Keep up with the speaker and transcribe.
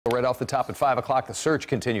right off the top at 5 o'clock, the search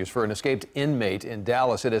continues for an escaped inmate in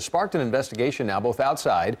Dallas. It has sparked an investigation now both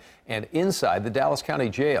outside and inside the Dallas County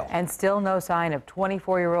Jail. And still no sign of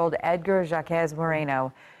 24-year-old Edgar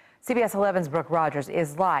Jaquez-Moreno. CBS 11's Brooke Rogers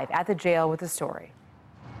is live at the jail with the story.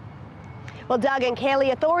 Well, Doug and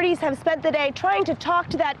Kaylee, authorities have spent the day trying to talk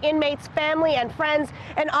to that inmate's family and friends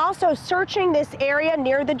and also searching this area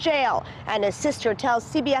near the jail. And his sister tells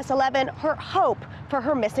CBS 11 her hope for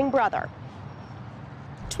her missing brother.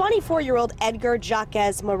 24-year-old Edgar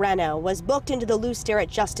Jaquez-Moreno was booked into the Lou Sterrett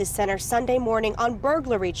Justice Center Sunday morning on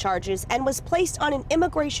burglary charges and was placed on an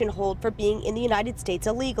immigration hold for being in the United States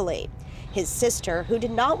illegally. His sister, who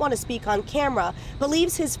did not want to speak on camera,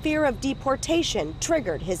 believes his fear of deportation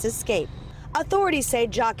triggered his escape. Authorities say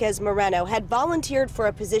Jaquez-Moreno had volunteered for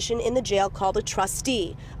a position in the jail called a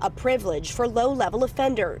trustee, a privilege for low-level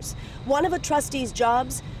offenders. One of a trustee's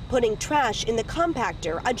jobs, putting trash in the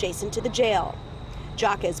compactor adjacent to the jail.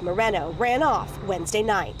 Jaquez-Moreno ran off Wednesday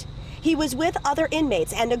night. He was with other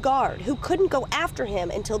inmates and a guard who couldn't go after him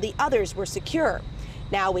until the others were secure.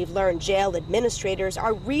 Now we've learned jail administrators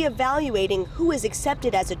are reevaluating who is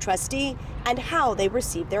accepted as a trustee and how they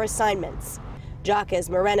receive their assignments.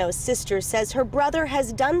 Jaquez-Moreno's sister says her brother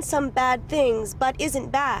has done some bad things but isn't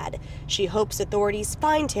bad. She hopes authorities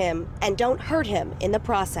find him and don't hurt him in the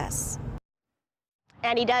process.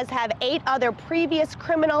 And he does have 8 other previous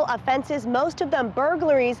criminal offenses, most of them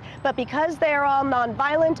burglaries, but because they are all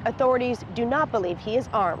nonviolent, authorities do not believe he is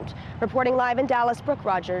armed. Reporting live in Dallas, Brooke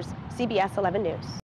Rogers, CBS 11 News.